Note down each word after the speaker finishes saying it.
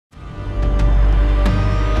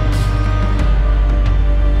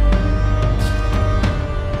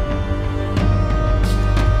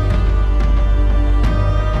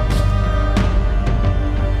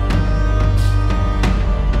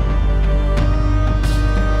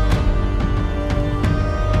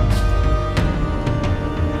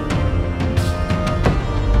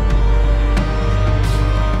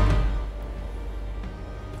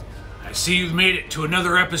see you've made it to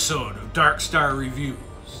another episode of DARKstar Reviews.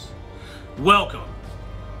 Welcome.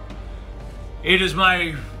 It is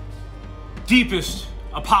my deepest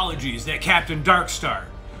apologies that Captain DARKstar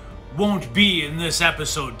won't be in this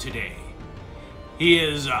episode today. He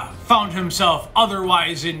has found himself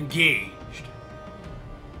otherwise engaged.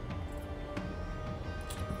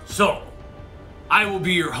 So, I will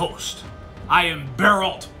be your host. I am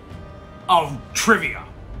Bearalt of Trivia,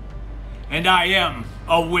 and I am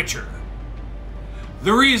a Witcher.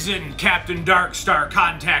 The reason Captain DARKstar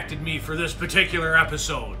contacted me for this particular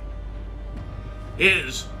episode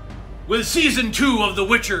is, with Season 2 of The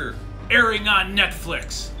Witcher airing on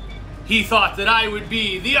Netflix, he thought that I would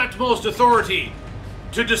be the utmost authority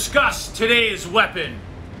to discuss today's weapon,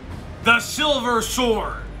 the Silver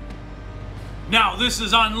Sword. Now, this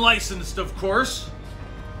is unlicensed, of course,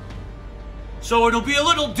 so it'll be a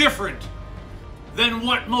little different than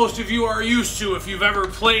what most of you are used to if you've ever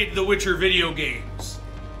played the Witcher video games.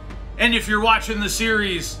 And if you're watching the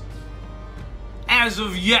series, as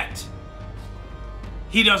of yet,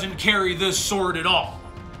 he doesn't carry this sword at all.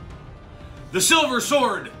 The Silver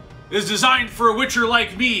Sword is designed for a Witcher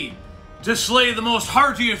like me to slay the most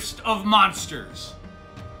hardiest of monsters.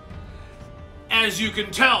 As you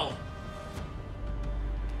can tell,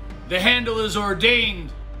 the handle is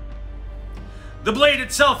ordained. The blade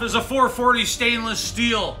itself is a 440 stainless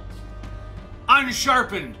steel,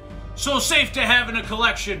 unsharpened, so safe to have in a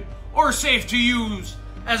collection or safe to use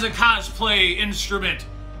as a cosplay instrument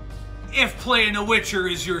if playing a Witcher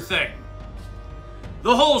is your thing.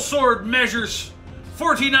 The whole sword measures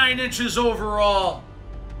 49 inches overall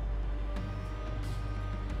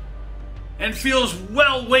and feels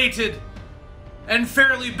well weighted and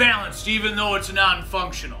fairly balanced, even though it's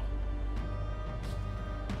non-functional.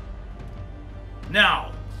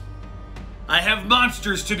 Now, I have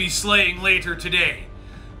monsters to be slaying later today,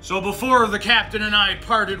 so before the captain and I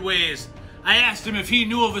parted ways, I asked him if he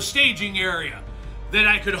knew of a staging area that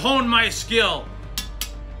I could hone my skill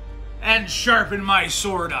and sharpen my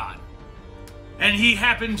sword on. And he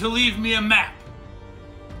happened to leave me a map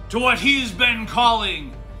to what he's been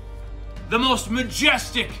calling the most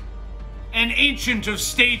majestic and ancient of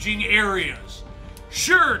staging areas,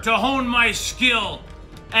 sure to hone my skill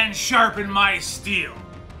and sharpen my steel.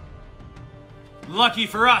 Lucky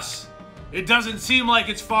for us, it doesn't seem like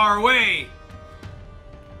it's far away,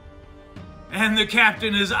 and the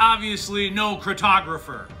captain is obviously no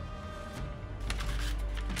cartographer.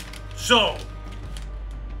 So,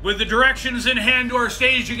 with the directions in hand to our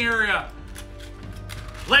staging area,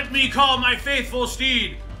 let me call my faithful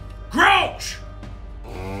steed, Grouch!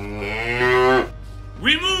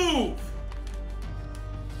 We move!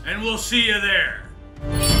 And we'll see you there.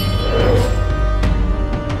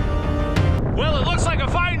 Well, it looks like a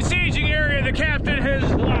fine staging area the captain has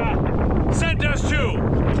sent us to.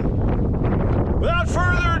 Without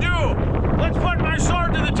further ado, let's put my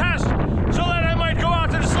sword to the test so that I might go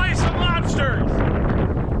out and slay some monsters.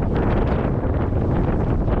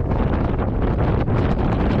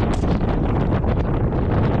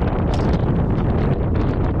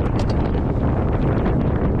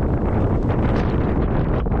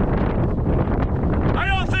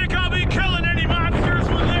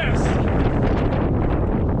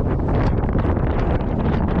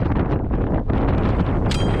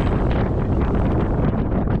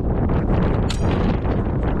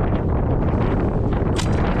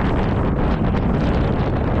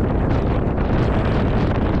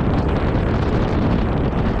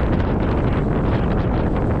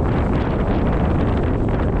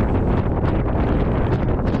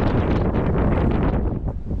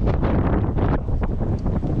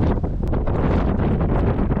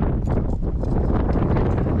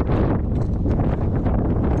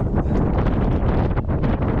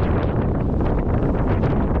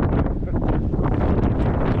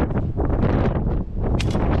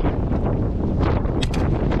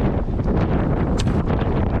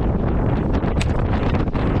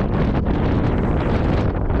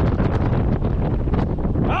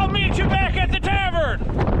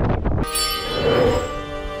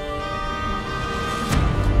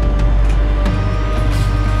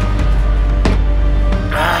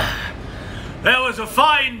 A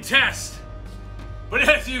fine test, but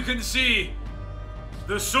as you can see,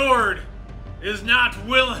 the sword is not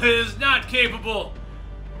capable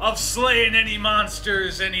of slaying any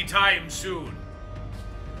monsters anytime soon.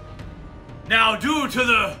 Now, due to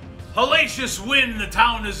the hellacious wind the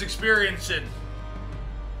town is experiencing,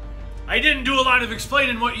 I didn't do a lot of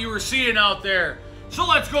explaining what you were seeing out there, so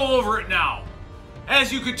let's go over it now.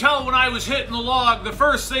 As you could tell when I was hitting the log, the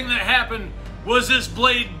first thing that happened was this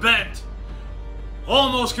blade bent.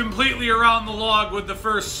 almost completely around the log with the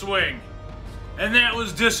first swing. And that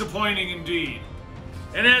was disappointing indeed.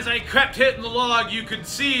 And as I kept hitting the log, you could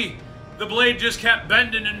see the blade just kept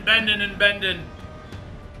bending and bending and bending.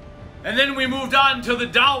 And then we moved on to the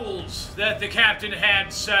dowels that the captain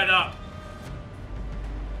had set up.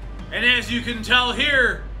 And as you can tell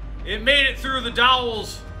here, it made it through the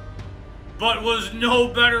dowels, but was no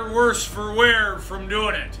better worse for wear from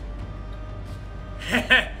doing it.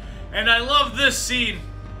 And I love this scene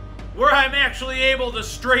where I'm actually able to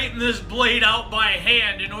straighten this blade out by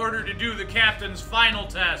hand in order to do the captain's final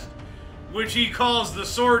test, which he calls the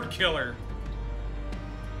sword killer.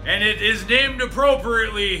 And it is named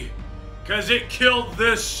appropriately because it killed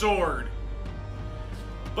this sword.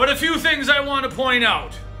 But a few things I want to point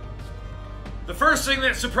out. The first thing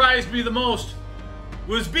that surprised me the most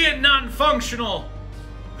was being non-functional.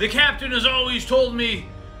 The captain has always told me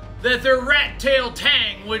that they're rat-tail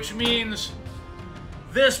tang, which means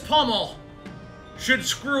this pommel should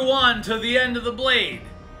screw on to the end of the blade.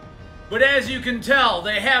 But as you can tell,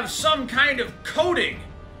 they have some kind of coating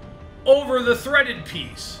over the threaded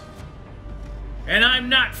piece. And I'm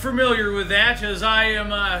not familiar with that, as I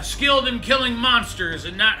am skilled in killing monsters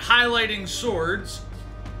and not highlighting swords.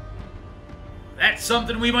 That's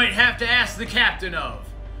something we might have to ask the captain of.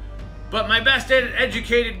 But my best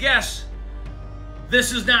educated guess,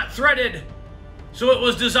 this is not threaded, so it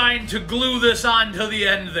was designed to glue this onto the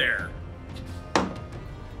end there.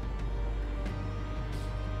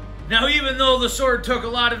 Now, even though the sword took a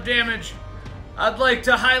lot of damage, I'd like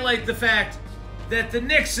to highlight the fact that the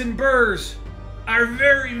nicks and burrs are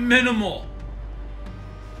very minimal.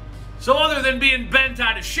 So other than being bent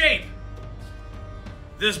out of shape,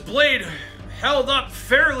 this blade held up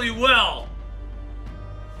fairly well.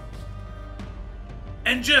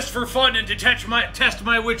 And just for fun and to test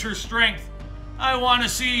my Witcher strength, I want to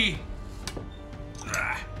see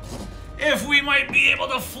if we might be able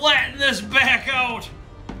to flatten this back out.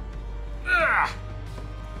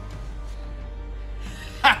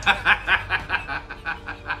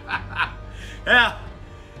 Yeah,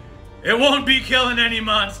 it won't be killing any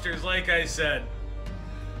monsters, like I said.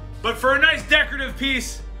 But for a nice decorative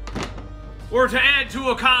piece, or to add to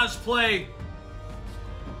a cosplay,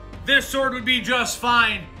 this sword would be just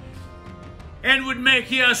fine and would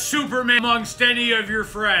make you a Superman amongst any of your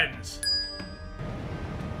friends.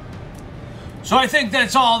 So I think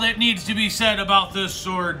that's all that needs to be said about this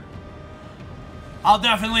sword. I'll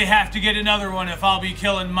definitely have to get another one if I'll be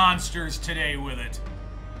killing monsters today with it.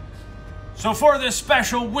 So for this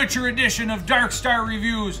special Witcher edition of DARKstar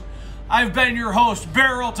Reviews, I've been your host,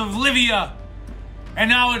 Bearalt of Trivia, and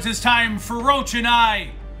now it is time for Roach and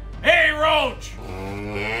I, hey Roach,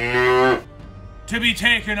 to be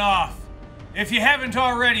taken off. If you haven't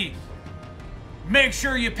already, make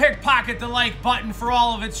sure you pickpocket the like button for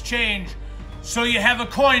all of its change so you have a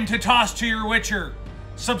coin to toss to your Witcher.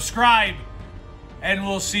 Subscribe, and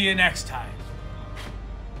we'll see you next time.